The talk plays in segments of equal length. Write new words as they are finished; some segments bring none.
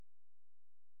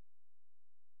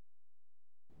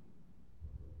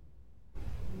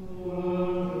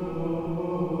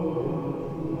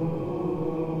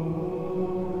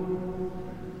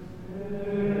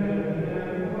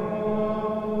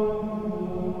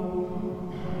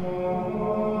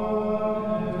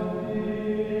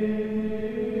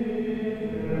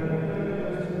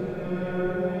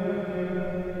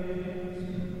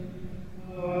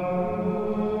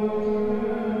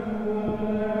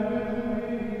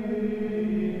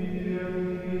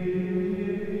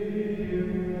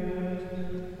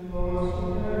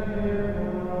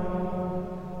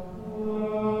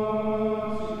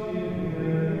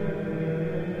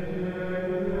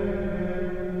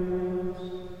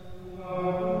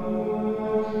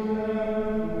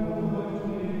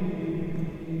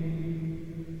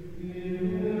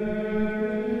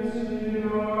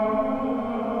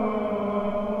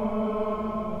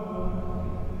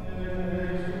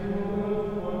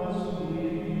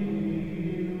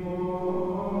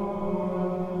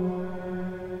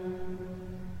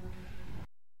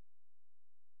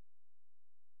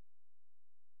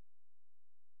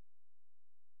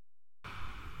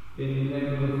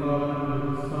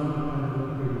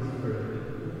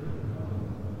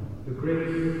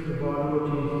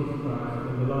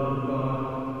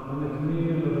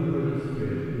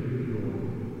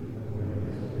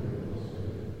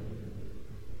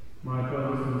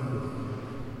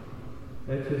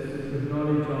Let us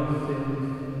acknowledge our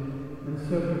sins and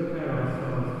so prepare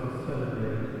ourselves to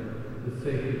celebrate the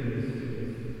sacred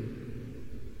mysteries.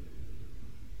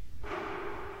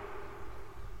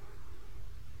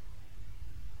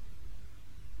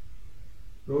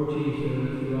 Lord Jesus,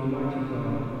 you Almighty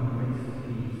God and Prince of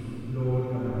Peace, Lord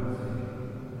have mercy.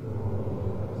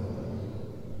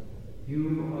 You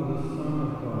are the Son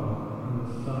of God and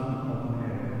the Son of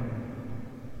Mary.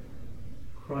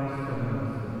 Christ have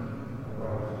mercy.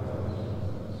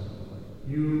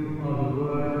 You are the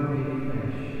Word made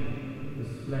flesh, the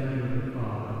splendour of the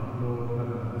Father, Lord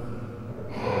have mercy.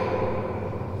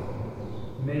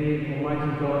 May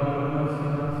Almighty God have mercy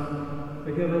on us,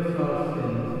 forgive us our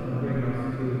sins, and bring us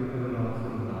to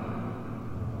everlasting life.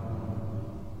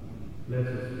 Let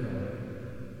us pray.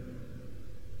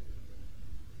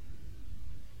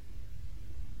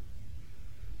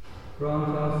 Grant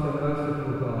us, O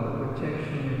merciful God,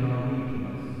 protection in our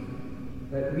weakness,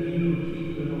 that we who keep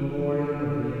the memorial of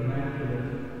the Immaculate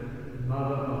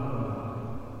Mother of God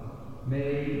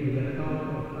may, with the help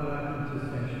of her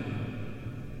intercession,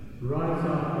 rise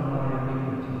up from our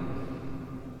iniquities.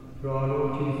 Through our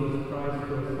Lord Jesus Christ,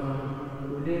 your Son,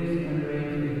 who lives and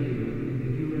reigns with you in the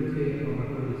unity of the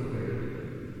Holy Spirit,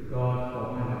 God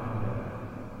forever and ever.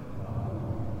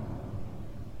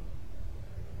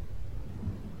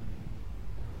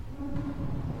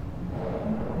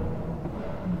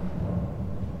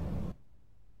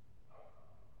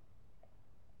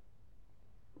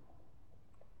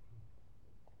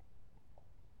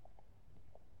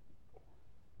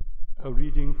 A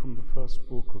reading from the first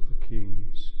book of the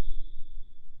Kings.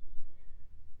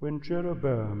 When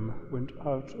Jeroboam went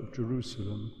out of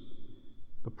Jerusalem,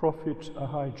 the prophet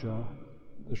Ahijah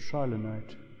the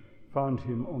Shilonite found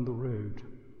him on the road.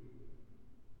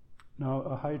 Now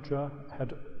Ahijah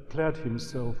had clad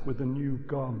himself with a new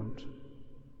garment,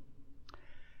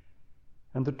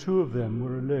 and the two of them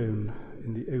were alone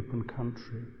in the open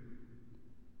country.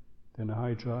 Then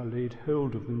Ahijah laid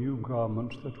hold of the new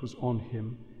garment that was on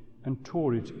him and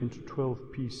tore it into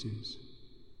 12 pieces.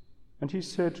 And he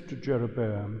said to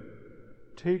Jeroboam,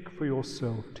 "Take for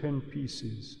yourself 10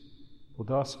 pieces, for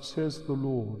thus says the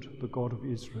Lord, the God of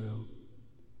Israel,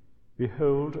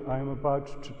 Behold, I am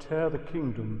about to tear the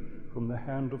kingdom from the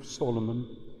hand of Solomon,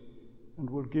 and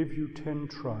will give you 10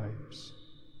 tribes.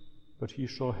 But he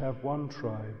shall have 1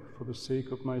 tribe for the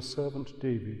sake of my servant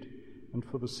David, and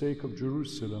for the sake of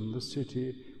Jerusalem, the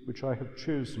city which I have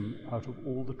chosen out of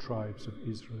all the tribes of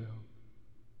Israel."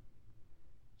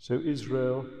 So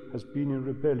Israel has been in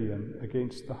rebellion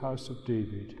against the house of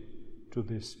David to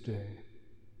this day.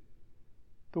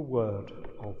 The word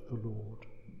of the Lord.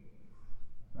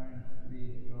 Thanks be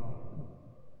to God.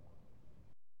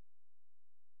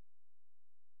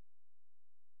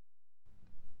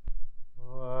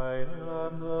 I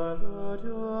am the Lord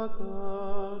your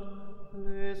God,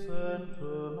 listen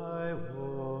to my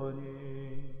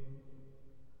warning.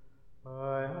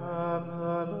 I am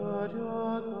the Lord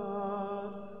your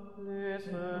God,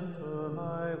 listen to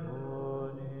my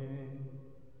warning.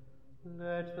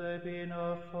 Let there be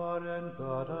no foreign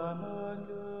God among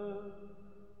you,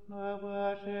 no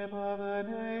worship of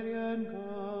an alien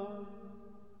God.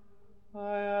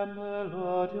 I am the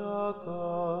Lord your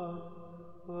God,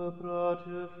 who brought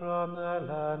you from the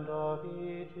land of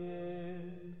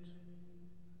Egypt.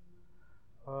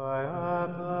 I am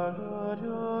the Lord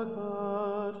your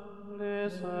God,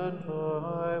 listen to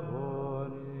my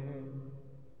warning.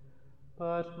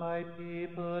 But my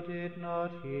people did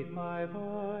not heed my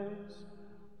voice,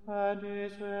 and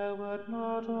Israel would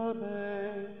not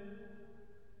obey.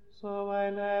 So I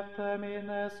left them in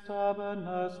their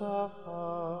stubbornness of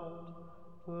heart,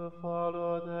 to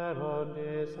follow their own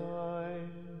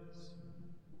desires.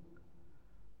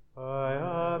 I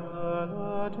am the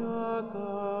Lord your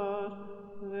God,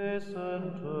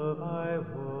 listen to my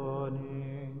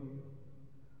warning.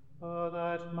 Oh,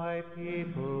 that my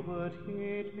people would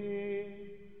heed me,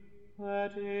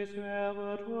 that Israel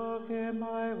would walk in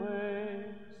my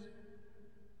ways.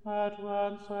 At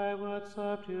once I would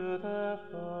subdue their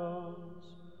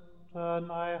foes, turn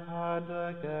my hand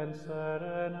against their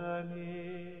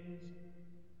enemies.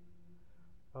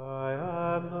 I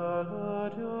am the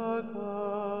Lord your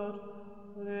God,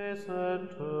 listen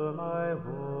to my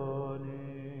warning.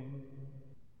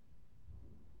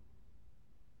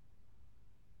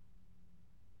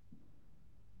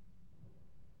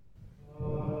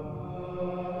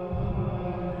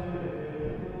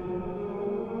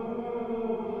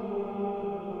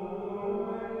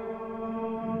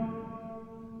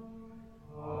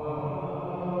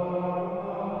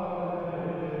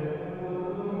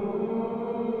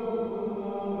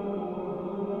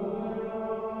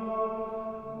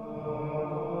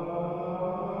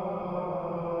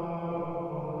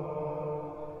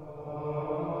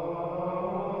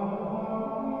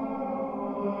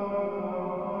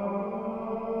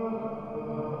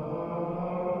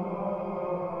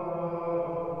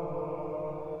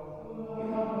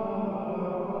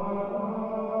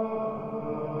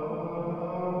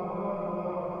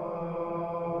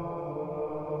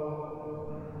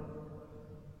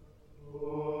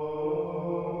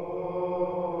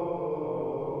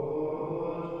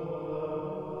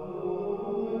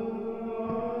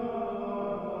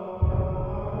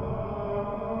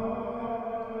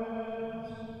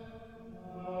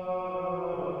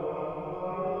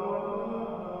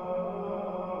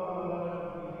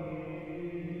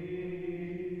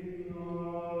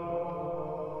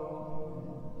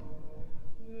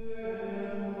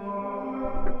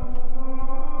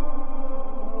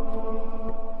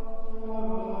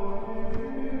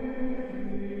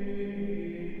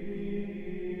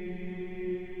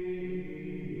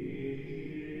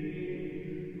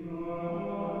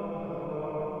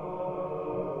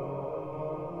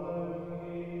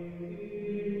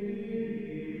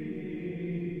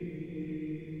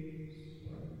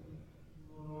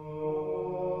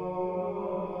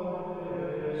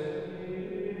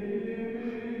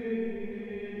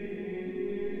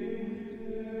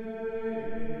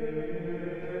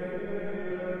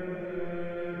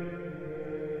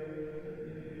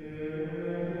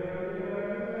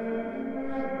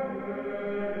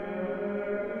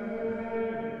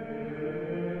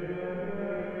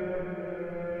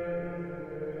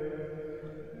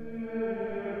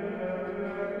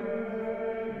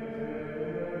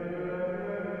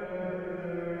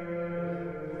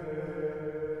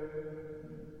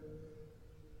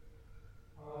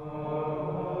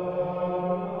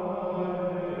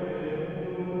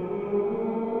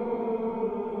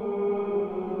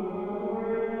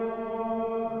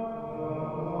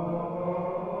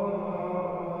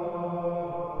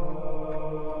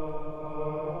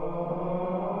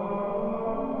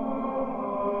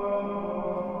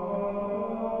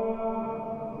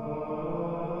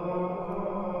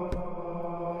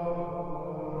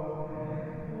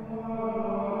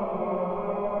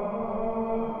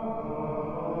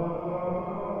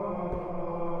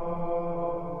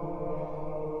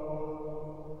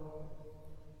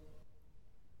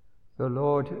 The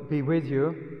Lord be with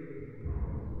you.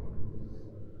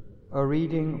 A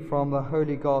reading from the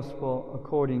Holy Gospel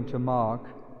according to Mark.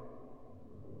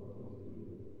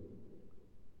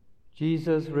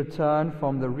 Jesus returned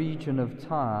from the region of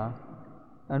Tyre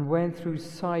and went through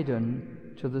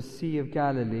Sidon to the Sea of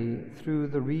Galilee through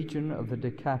the region of the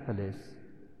Decapolis.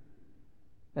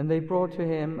 And they brought to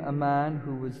him a man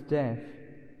who was deaf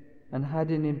and had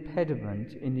an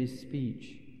impediment in his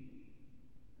speech.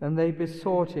 And they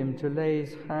besought him to lay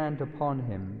his hand upon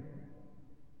him.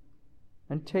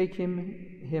 And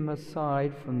taking him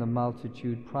aside from the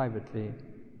multitude privately,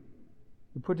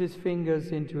 he put his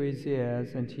fingers into his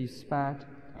ears, and he spat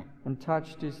and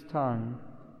touched his tongue.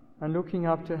 And looking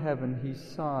up to heaven, he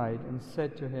sighed and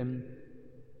said to him,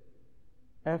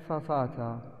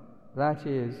 Ephphatha, that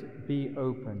is, be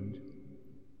opened.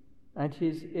 And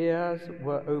his ears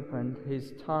were opened,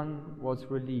 his tongue was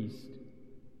released,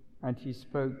 and he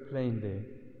spoke plainly.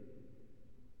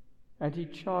 And he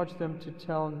charged them to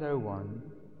tell no one.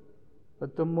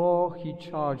 But the more he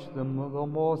charged them, the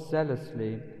more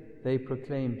zealously they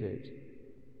proclaimed it.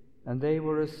 And they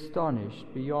were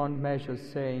astonished beyond measure,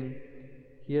 saying,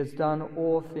 He has done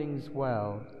all things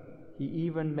well. He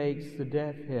even makes the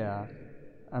deaf hear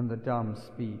and the dumb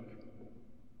speak.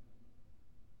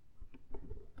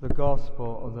 The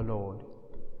Gospel of the Lord.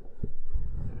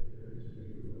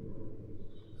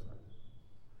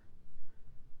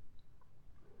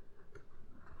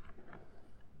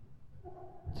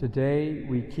 Today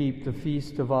we keep the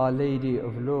feast of Our Lady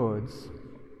of Lourdes.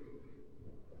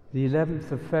 The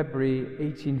 11th of February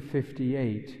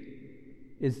 1858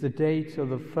 is the date of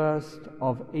the first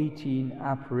of 18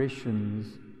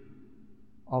 apparitions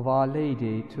of Our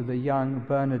Lady to the young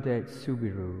Bernadette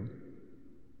Soubirous.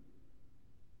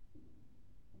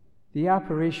 The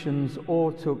apparitions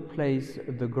all took place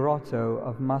at the grotto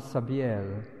of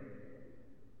Massabielle,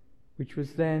 which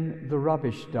was then the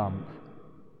rubbish dump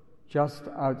just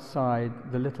outside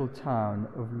the little town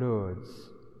of Lourdes.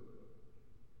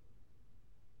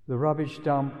 The rubbish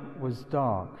dump was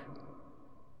dark,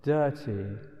 dirty,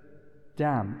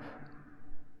 damp.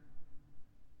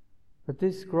 But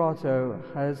this grotto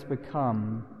has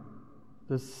become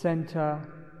the center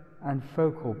and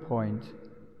focal point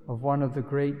of one of the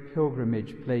great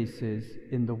pilgrimage places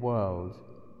in the world.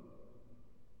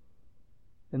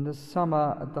 In the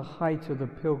summer, at the height of the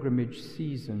pilgrimage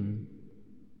season,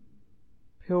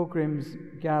 pilgrims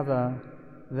gather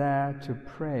there to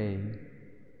pray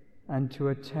and to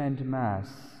attend Mass.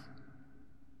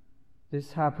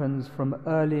 This happens from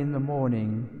early in the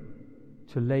morning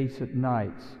to late at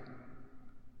night.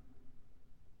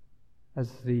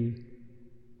 As the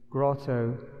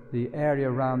grotto, the area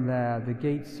around there, the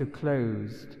gates are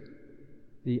closed,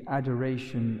 the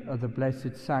adoration of the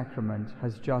Blessed Sacrament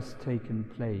has just taken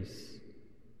place.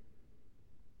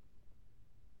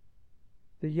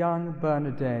 The young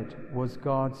Bernadette was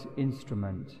God's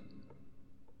instrument.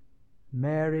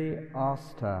 Mary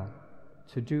asked her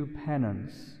to do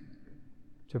penance,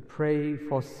 to pray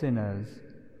for sinners,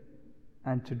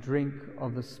 and to drink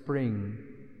of the spring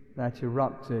that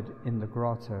erupted in the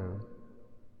grotto.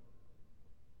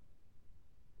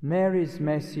 Mary's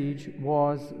message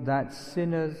was that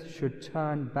sinners should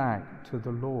turn back to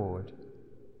the Lord.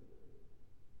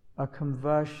 A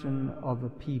conversion of the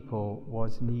people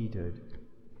was needed.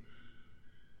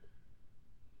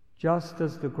 Just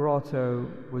as the grotto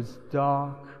was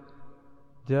dark,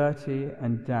 dirty,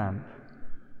 and damp,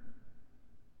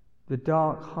 the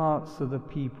dark hearts of the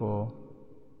people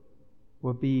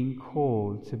were being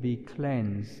called to be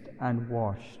cleansed and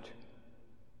washed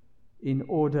in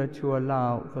order to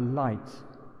allow the light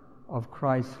of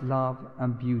Christ's love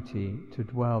and beauty to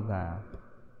dwell there.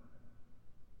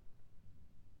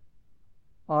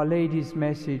 Our Lady's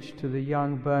message to the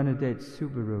young Bernadette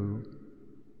Soubirous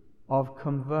of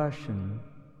conversion,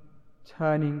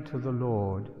 turning to the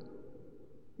Lord,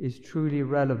 is truly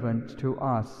relevant to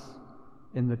us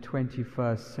in the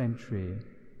 21st century.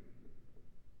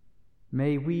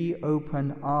 May we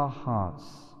open our hearts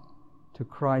to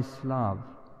Christ's love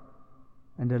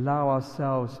and allow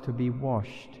ourselves to be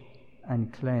washed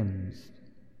and cleansed.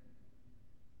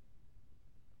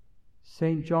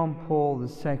 St. John Paul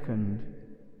II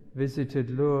visited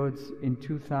Lourdes in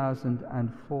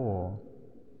 2004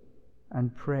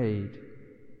 and prayed,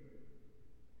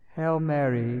 Hail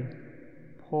Mary,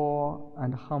 poor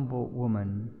and humble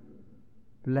woman,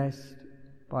 blessed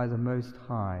by the Most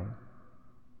High.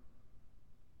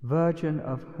 Virgin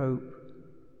of hope,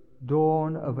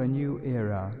 dawn of a new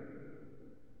era,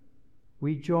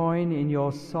 we join in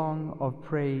your song of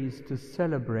praise to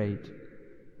celebrate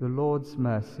the Lord's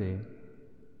mercy,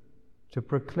 to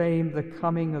proclaim the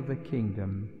coming of the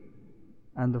kingdom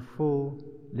and the full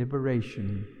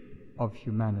liberation of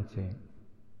humanity.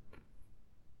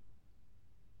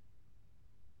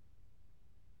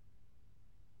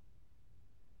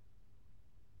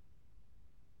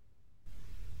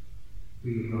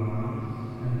 We rise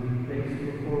and we place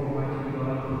before Almighty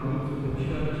God the needs of the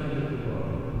Church and of the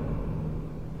world.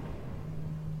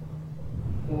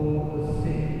 All the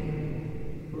sick,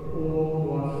 for all who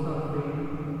are suffering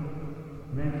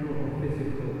mental or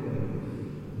physical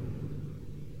illness.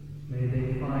 May they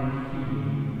find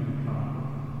healing and comfort.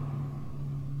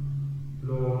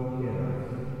 Lord, hear us.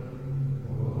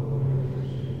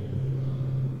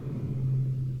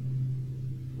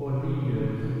 For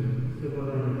leaders, civil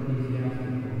and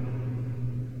ecclesiastical,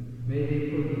 may they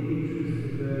put the interests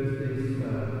of those they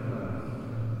serve first.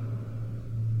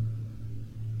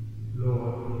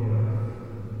 Lord, hear us.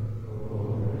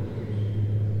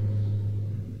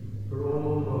 For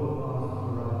all who have asked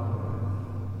for our prayers,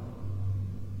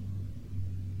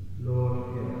 Lord,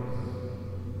 hear us.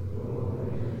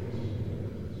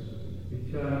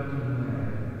 Return to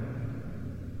Mary.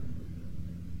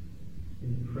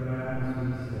 In prayer as we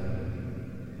say,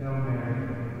 Hail Mary,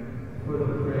 full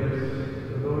of grace,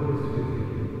 the Lord is with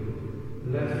you.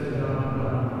 Blessed art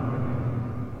thou among women,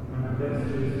 and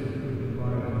blessed is the fruit of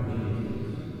thy womb,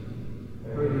 Jesus.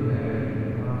 Holy Mary,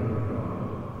 Mother of God,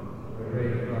 pray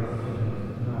for us sinners,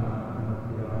 now and at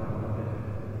the hour of our death.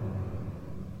 Amen.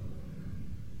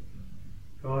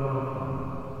 God our Father,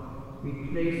 we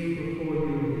place before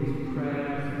you these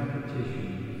prayers and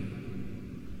petitions.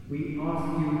 We ask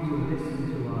you to listen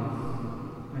to us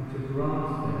and to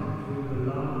grant them through the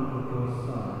love of your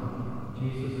Son,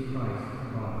 Jesus Christ,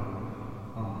 our Lord.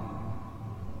 Amen.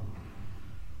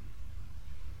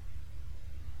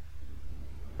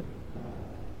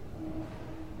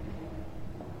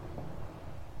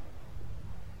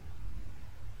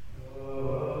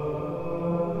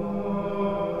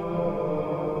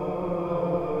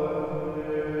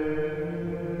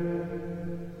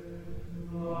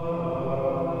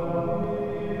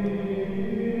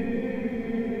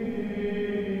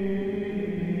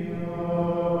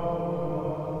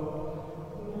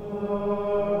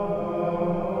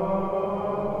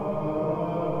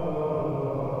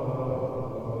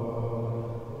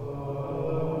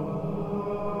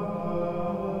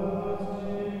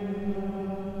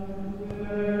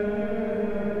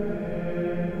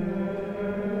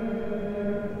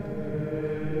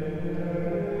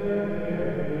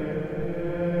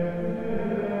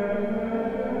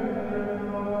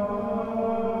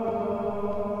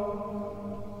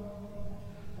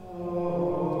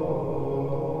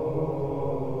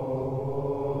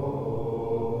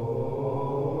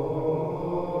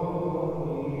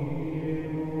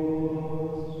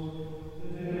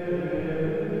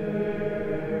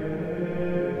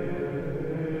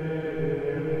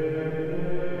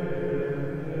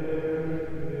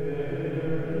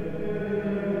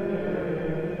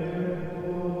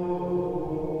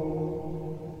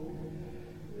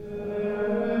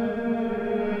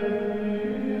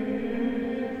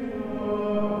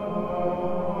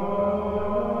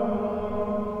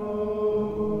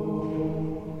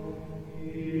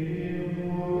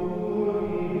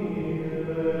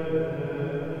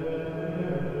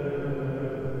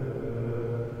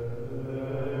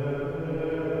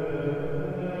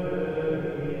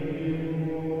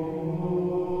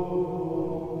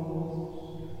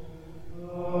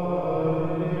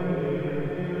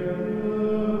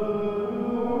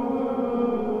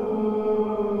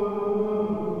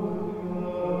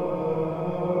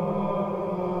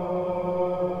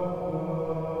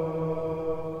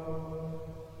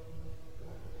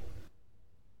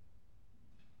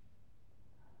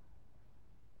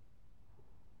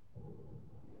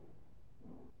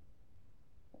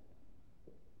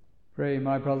 Pray,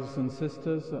 my brothers and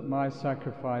sisters, that my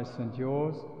sacrifice and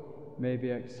yours may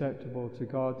be acceptable to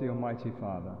God the Almighty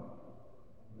Father.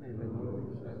 May the Lord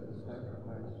accept the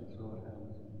sacrifice at your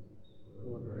hands,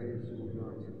 for the praise and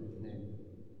glory of his name,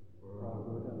 for our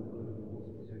good and the good of all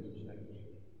his holy church.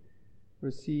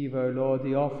 Receive, O Lord,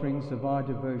 the offerings of our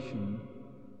devotion,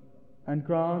 and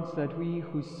grant that we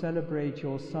who celebrate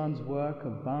your Son's work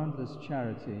of boundless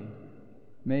charity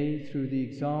may, through the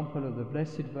example of the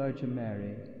Blessed Virgin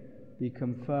Mary, be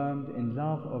confirmed in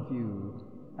love of you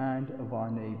and of our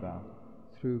neighbour,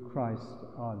 through Christ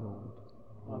our Lord.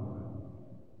 Amen.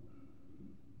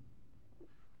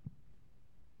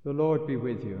 The Lord be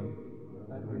with you.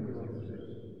 And with your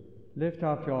spirit. Lift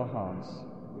up your hearts.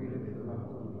 We lift them up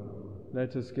to the Lord.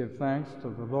 Let us give thanks to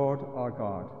the Lord our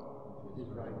God. It is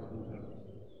right and just.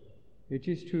 It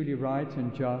is truly right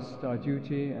and just, our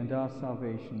duty and our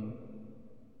salvation,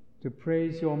 to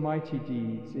praise your mighty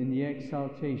deeds in the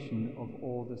exaltation of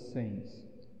all the saints,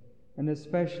 and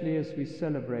especially as we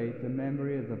celebrate the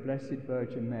memory of the Blessed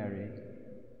Virgin Mary,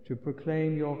 to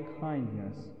proclaim your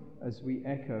kindness as we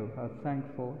echo her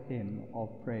thankful hymn of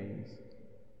praise.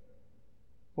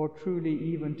 For truly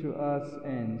even to earth's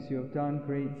ends you have done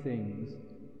great things,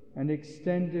 and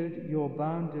extended your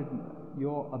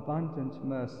abundant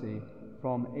mercy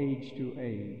from age to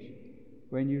age.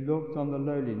 When you looked on the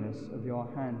lowliness of your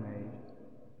handmaid,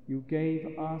 you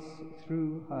gave us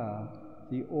through her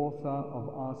the author of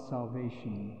our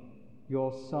salvation,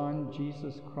 your Son,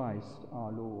 Jesus Christ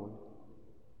our Lord.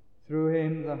 Through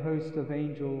him the host of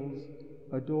angels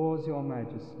adores your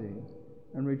majesty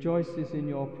and rejoices in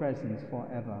your presence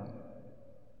forever.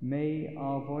 May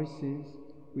our voices,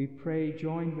 we pray,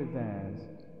 join with theirs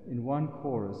in one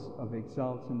chorus of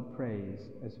exultant praise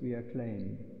as we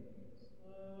acclaim.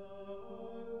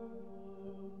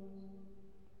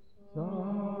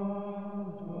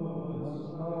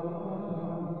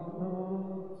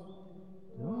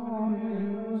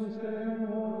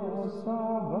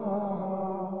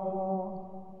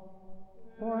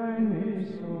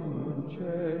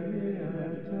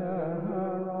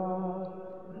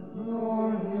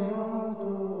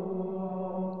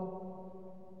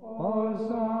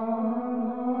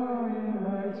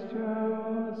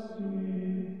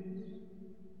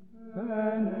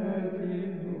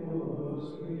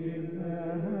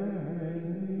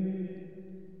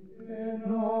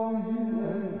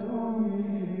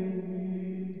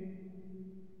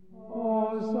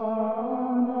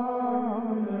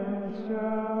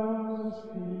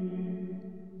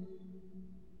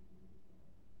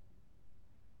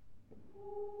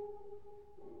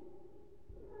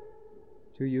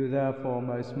 To you, therefore,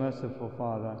 most merciful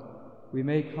Father, we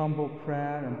make humble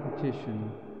prayer and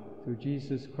petition through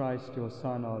Jesus Christ, your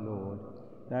Son, our Lord,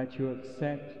 that you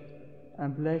accept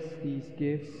and bless these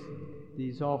gifts,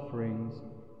 these offerings,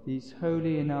 these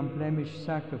holy and unblemished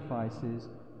sacrifices,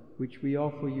 which we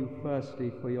offer you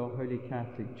firstly for your Holy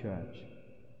Catholic Church.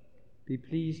 Be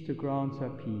pleased to grant her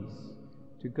peace,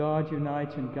 to guard,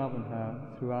 unite, and govern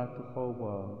her throughout the whole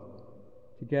world,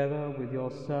 together with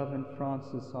your servant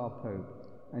Francis, our Pope,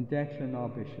 and Declan, our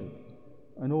Bishop,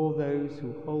 and all those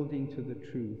who, holding to the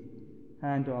truth,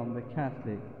 hand on the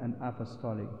Catholic and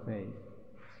Apostolic faith.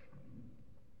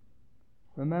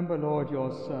 Remember, Lord,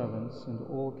 your servants and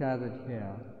all gathered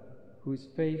here, whose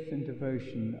faith and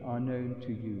devotion are known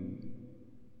to you.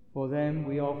 For them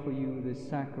we offer you this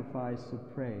sacrifice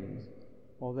of praise,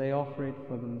 while they offer it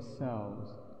for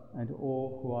themselves and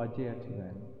all who are dear to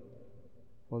them,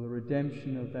 for the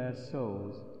redemption of their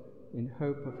souls, in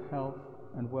hope of health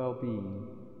and well-being,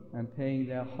 and paying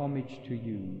their homage to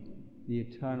you, the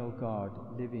eternal God,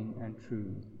 living and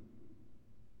true.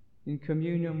 In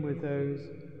communion with those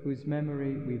whose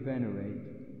memory we venerate,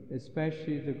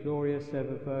 especially the glorious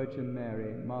ever Virgin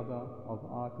Mary, Mother of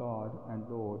our God and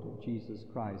Lord Jesus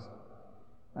Christ,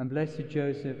 and blessed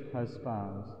Joseph, her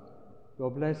spouse, your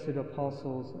blessed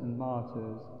apostles and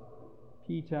martyrs,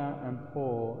 Peter and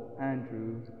Paul,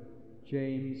 Andrew,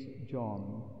 James,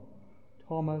 John,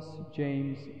 Thomas,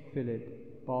 James,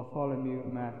 Philip, Bartholomew,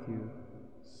 Matthew,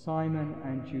 Simon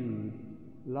and Jude,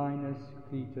 Linus,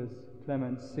 Cletus,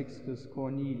 Clement, Sixtus,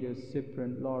 Cornelius,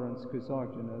 Cyprian, Lawrence,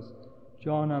 Chrysogonus,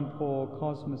 John and Paul,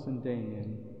 Cosmas and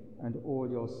Damian, and all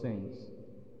your saints.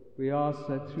 We ask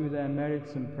that through their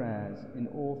merits and prayers, in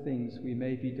all things we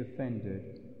may be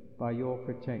defended by your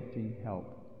protecting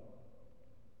help.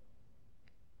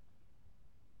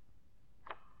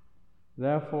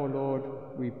 Therefore, Lord,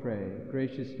 we pray,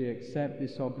 graciously accept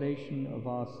this oblation of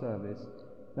our service,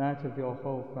 that of your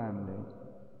whole family.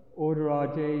 Order our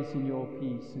days in your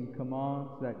peace, and command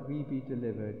that we be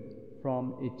delivered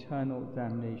from eternal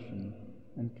damnation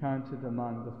and counted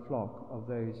among the flock of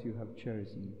those you have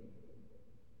chosen.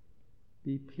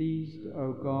 Be pleased,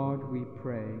 O God, we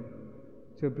pray,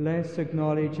 to bless,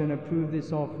 acknowledge, and approve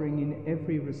this offering in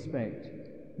every respect.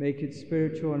 Make it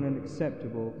spiritual and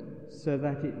acceptable, so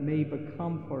that it may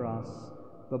become for us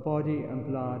the body and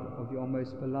blood of your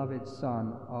most beloved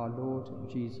Son, our Lord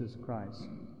Jesus Christ.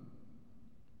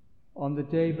 On the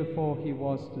day before he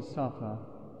was to suffer,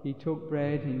 he took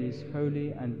bread in his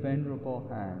holy and venerable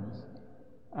hands,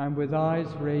 and with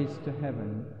eyes raised to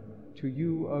heaven, to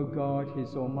you, O God,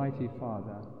 his almighty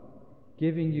Father,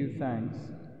 giving you thanks,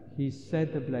 he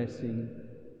said the blessing,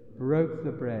 broke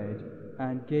the bread,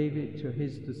 and gave it to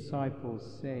his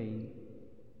disciples, saying,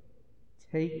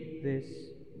 "Take this,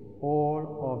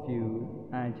 all of you,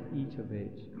 and eat of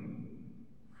it.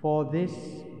 For this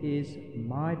is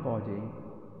my body,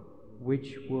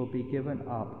 which will be given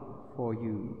up for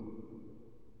you.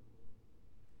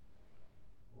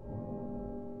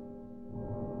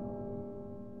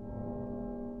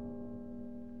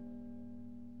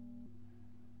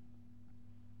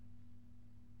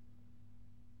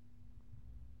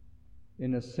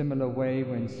 In a similar way,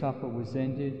 when supper was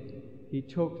ended, he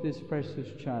took this precious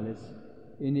chalice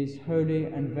in his holy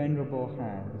and venerable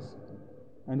hands,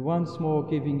 and once more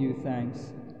giving you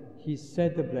thanks, he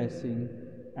said the blessing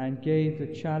and gave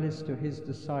the chalice to his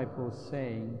disciples,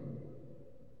 saying,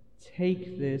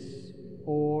 "Take this,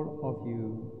 all of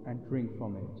you, and drink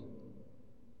from it.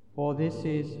 For this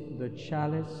is the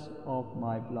chalice of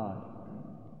my blood,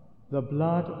 the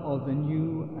blood of the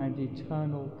new and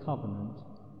eternal covenant,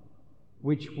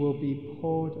 which will be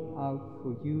poured out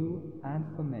for you and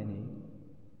for many,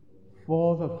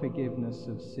 for the forgiveness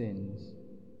of sins.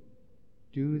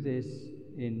 Do this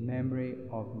in memory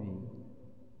of me."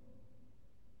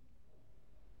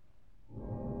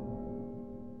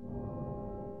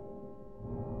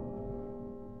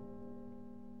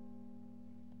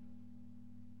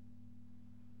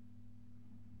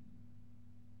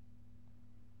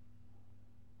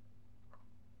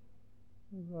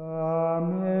 The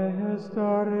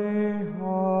mystery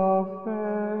of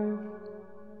faith.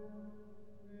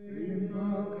 We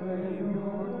proclaim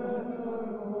your death, O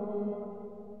Lord,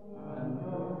 and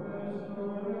profess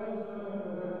your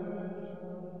resurrection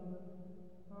until you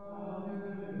come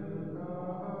again.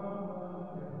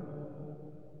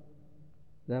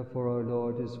 Therefore, O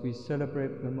Lord, as we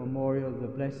celebrate the memorial of the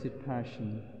Blessed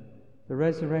Passion, the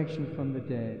resurrection from the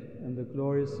dead, and the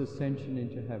glorious ascension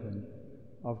into heaven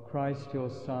of Christ your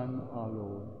Son, our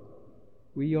Lord,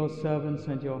 we, your servants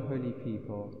and your holy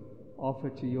people,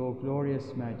 offer to your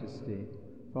glorious majesty,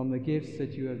 from the gifts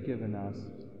that you have given us,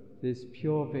 this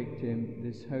pure victim,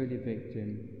 this holy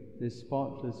victim, this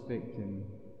spotless victim,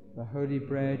 the holy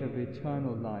bread of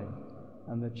eternal life,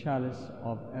 and the chalice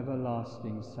of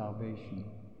everlasting salvation.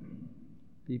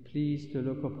 Be pleased to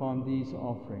look upon these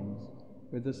offerings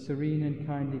with a serene and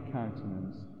kindly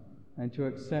countenance, and to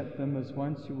accept them as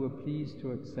once you were pleased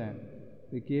to accept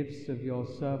the gifts of your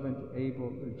servant Abel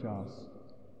the just,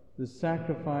 the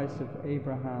sacrifice of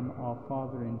Abraham our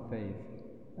father in faith,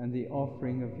 and the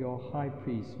offering of your high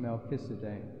priest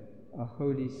Melchizedek, a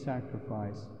holy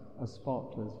sacrifice, a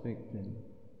spotless victim.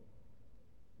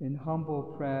 In humble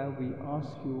prayer we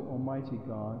ask you, Almighty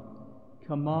God,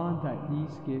 command that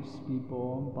these gifts be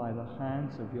borne by the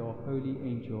hands of your holy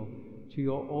angel to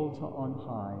your altar on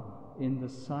high, in the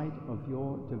sight of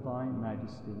your divine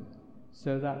majesty,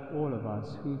 so that all of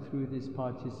us who through this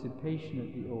participation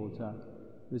at the altar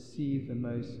receive the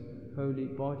most holy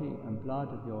body and blood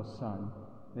of your Son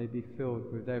may be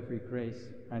filled with every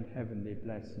grace and heavenly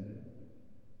blessing.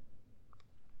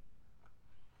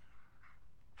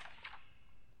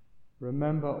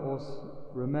 Remember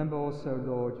also,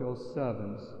 Lord, your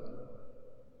servants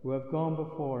who have gone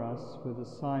before us with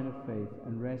a sign of faith,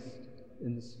 and rest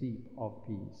in the sleep of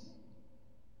peace.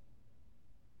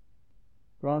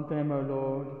 Grant them, O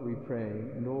Lord, we pray,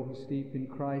 and all who sleep in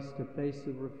Christ, a place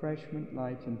of refreshment,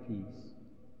 light, and peace.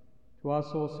 To us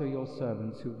also, your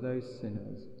servants, who those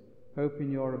sinners hope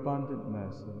in your abundant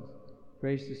mercies,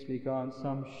 graciously grant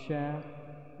some share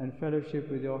and fellowship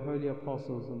with your holy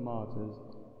apostles and martyrs,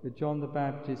 with John the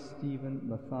Baptist, Stephen,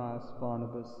 Matthias,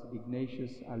 Barnabas,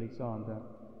 Ignatius, Alexander,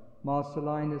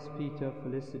 Marcellinus, Peter,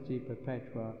 Felicity,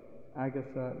 Perpetua,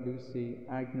 Agatha, Lucy,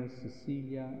 Agnes,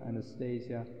 Cecilia,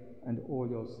 Anastasia, and all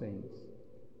your saints.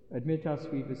 Admit us,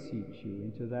 we beseech you,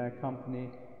 into their company,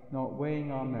 not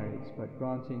weighing our merits, but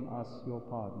granting us your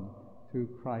pardon, through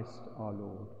Christ our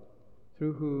Lord,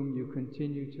 through whom you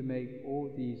continue to make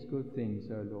all these good things,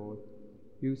 O Lord.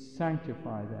 You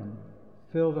sanctify them,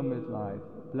 fill them with life,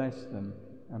 bless them,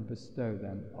 and bestow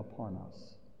them upon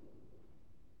us.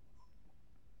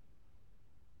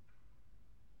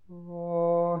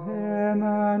 For him,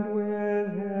 and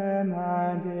with him,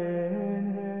 and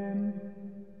in him,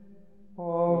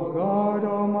 O God,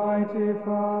 Almighty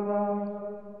Father,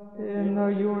 in the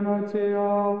unity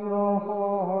of the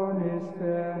Holy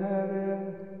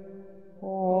Spirit,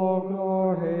 all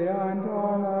glory and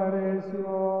honor is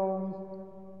yours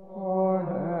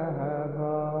forever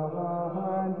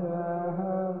and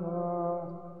ever.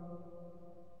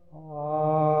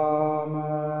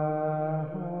 Amen.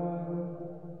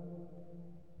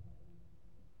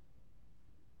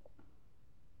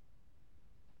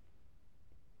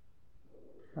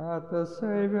 At the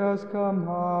Saviour's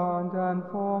command and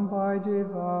formed by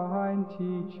divine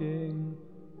teaching,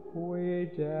 we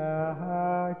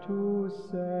dare to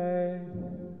say,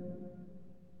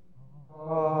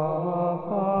 Our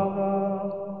Father,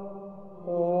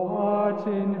 who art art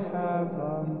in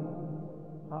heaven,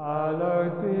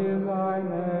 hallowed be thy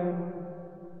name.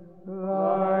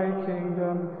 Thy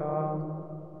kingdom come,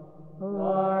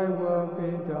 thy will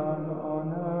be done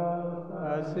on earth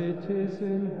as it is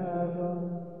in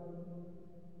heaven.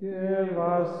 Give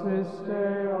us this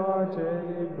day our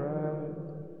daily bread,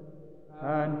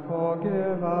 and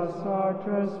forgive us our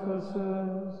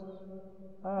trespasses,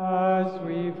 as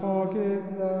we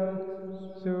forgive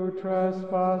those who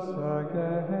trespass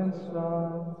against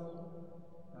us.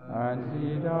 And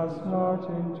lead us not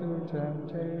into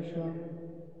temptation,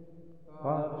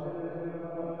 but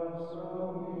deliver us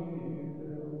from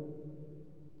evil.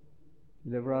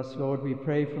 Deliver us, Lord, we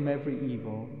pray, from every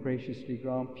evil. Graciously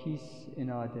grant peace in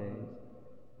our days,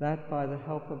 that by the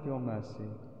help of your mercy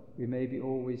we may be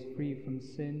always free from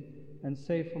sin and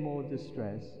safe from all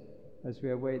distress, as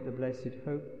we await the blessed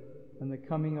hope and the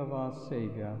coming of our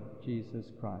Saviour,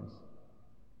 Jesus Christ.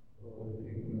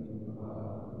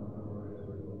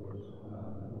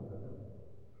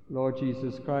 Lord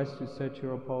Jesus Christ, who said to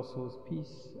your apostles,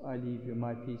 "Peace I leave you,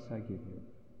 my peace I give you,"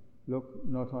 look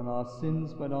not on our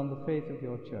sins, but on the faith of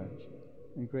your church,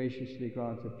 and graciously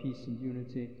grant her peace and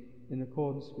unity in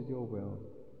accordance with your will,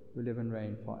 who live and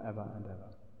reign for ever and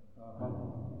ever.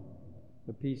 Amen.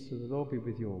 The peace of the Lord be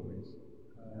with you always.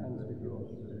 And with your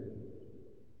spirit.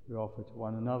 We offer to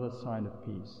one another a sign of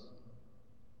peace.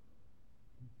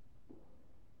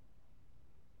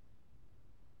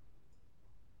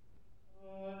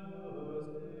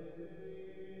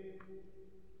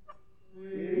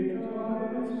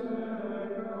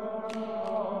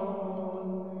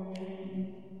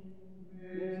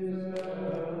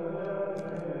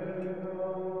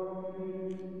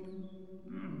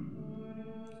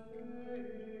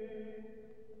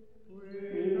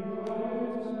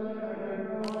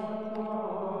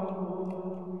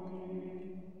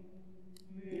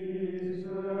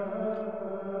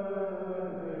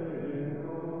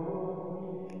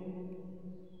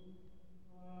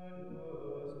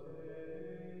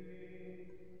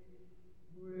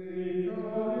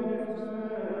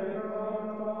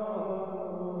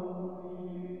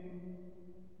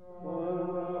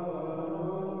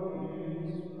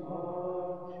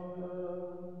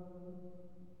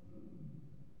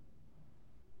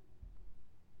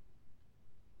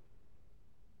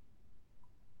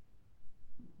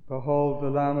 Behold the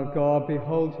Lamb of God,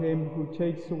 behold him who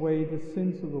takes away the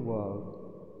sins of the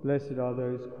world. Blessed are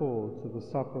those called to the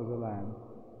supper of the Lamb.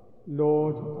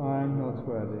 Lord, I am not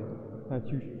worthy that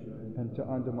you should enter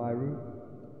under my roof,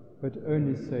 but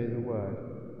only say the word,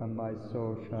 and my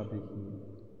soul shall be healed.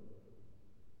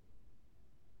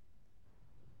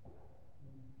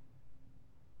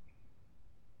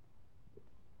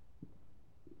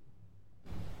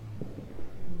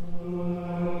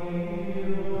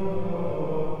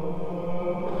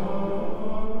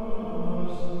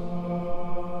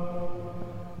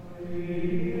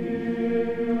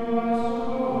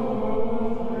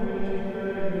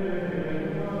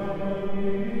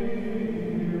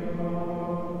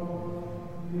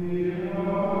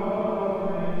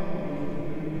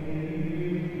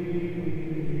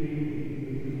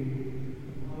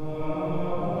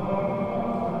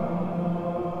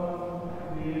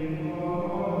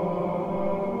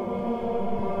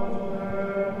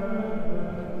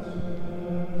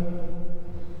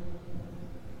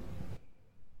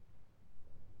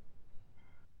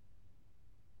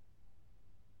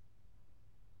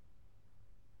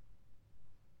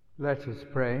 Let us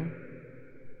pray.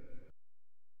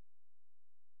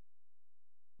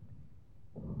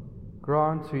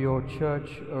 Grant to your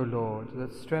church, O Lord,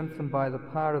 that strengthened by the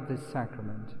power of this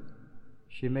sacrament,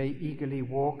 she may eagerly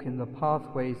walk in the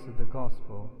pathways of the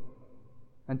gospel,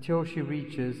 until she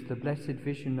reaches the blessed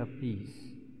vision of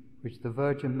peace, which the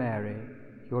Virgin Mary,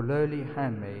 your lowly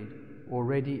handmaid,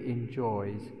 already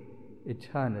enjoys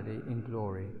eternally in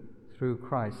glory, through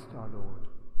Christ our Lord.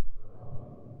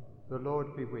 The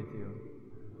Lord be with you.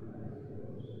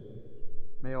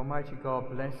 May Almighty God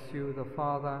bless you, the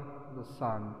Father, the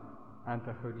Son, and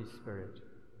the Holy Spirit.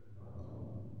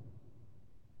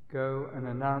 Go and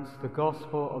announce the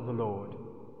gospel of the Lord.